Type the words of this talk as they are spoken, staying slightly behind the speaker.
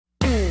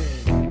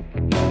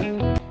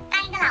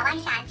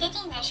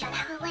的时候，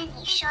他会问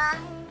你说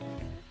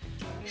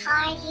How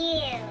are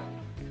you,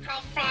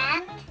 my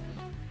friend？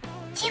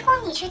 结果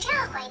你却这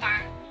样回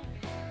答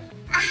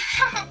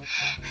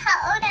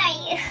How old are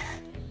you？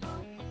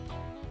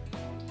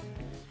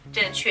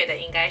 正确的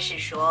应该是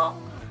说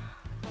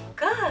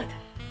Good,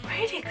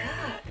 pretty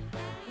good,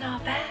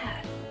 not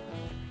bad。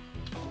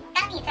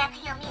当你在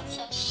朋友面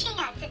前炫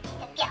耀自己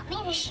的表妹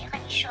的时候，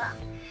你说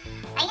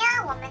哎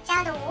呀，我们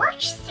家的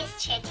Watch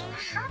sister 进了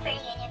Harvard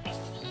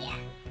University 呀。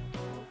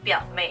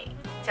表妹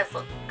叫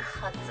做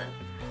cousin，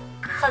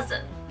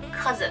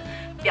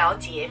 表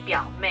姐、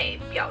表妹、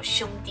表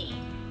兄弟，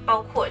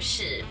包括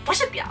是不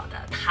是表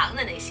的、堂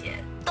的那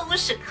些，都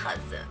是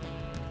cousin，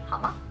 好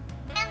吗？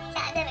当你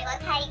想要在美国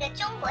开一个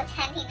中国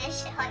餐厅的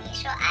时候，你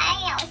说哎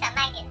呀，我想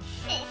卖点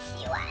四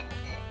喜丸子，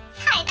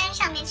菜单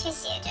上面却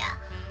写着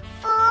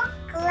 4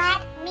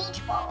 Glad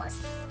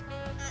Meatballs。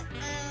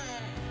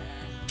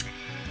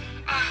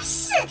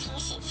是挺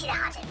喜气的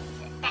哈，这名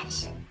字，但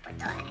是不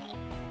对。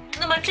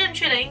那么正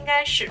确的应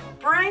该是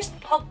braised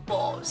pork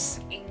balls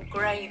in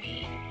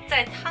gravy，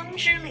 在汤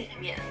汁里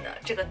面的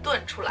这个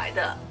炖出来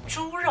的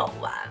猪肉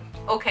丸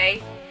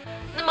 ，OK？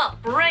 那么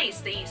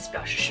braise 的意思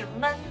表示是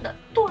焖的、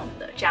炖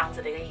的这样子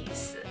的一个意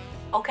思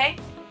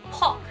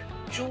 ，OK？Pork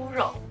猪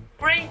肉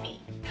 ，gravy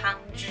汤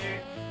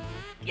汁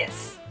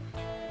 ，yes。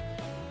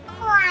不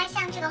过啊，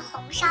像这个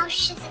红烧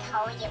狮子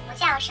头也不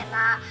叫什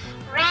么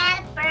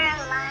red bird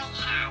line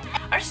hat，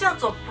 而是叫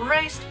做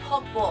braised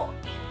pork ball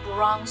in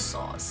brown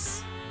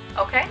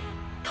sauce。OK，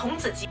 童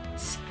子鸡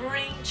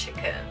spring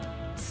chicken。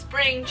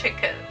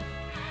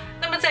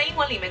那么在英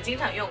文里面经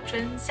常用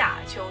春夏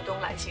秋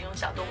冬来形容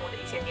小动物的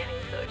一些年龄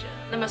特征。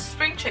那么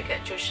spring chicken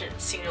就是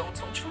形容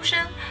从出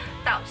生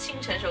到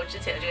性成熟之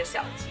前的这个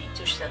小鸡，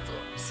就是叫做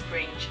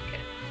spring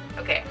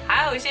chicken。OK，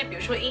 还有一些比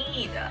如说音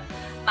译的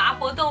麻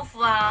婆豆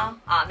腐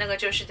那个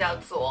就是叫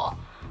做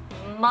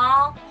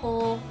麻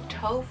婆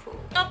豆腐。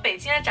那北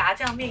京的炸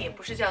酱面也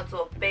不是叫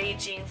做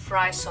Beijing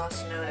fried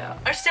sauce noodle，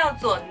 而是叫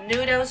做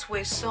noodles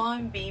with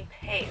soybean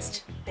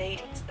paste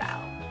Beijing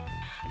style。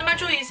那么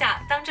注意一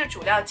下，当这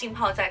主料浸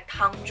泡在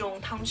汤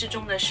汁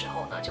中的时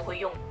候呢，就会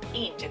用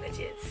in 这个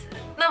介词。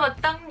那么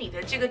当你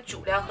的这个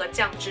主料和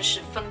酱汁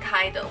是分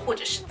开的，或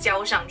者是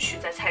浇上去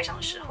在菜上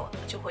的时候呢，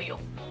就会用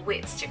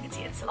with 这个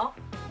介词咯。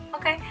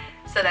Okay,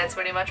 so that's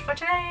pretty much for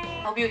today.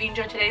 Hope you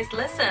enjoyed today's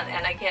lesson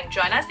and again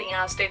join us in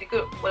our study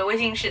group. 我的微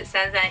信是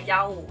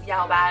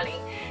33151580，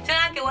请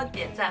大家给我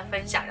点赞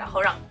分享，然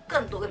后让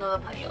更多的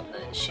朋友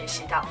能学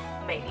习到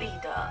美丽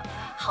的、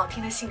好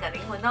听的、性感的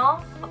英文哦。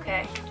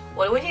OK，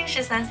 我的微信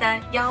是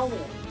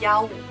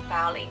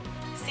33151580。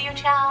See you,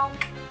 ciao.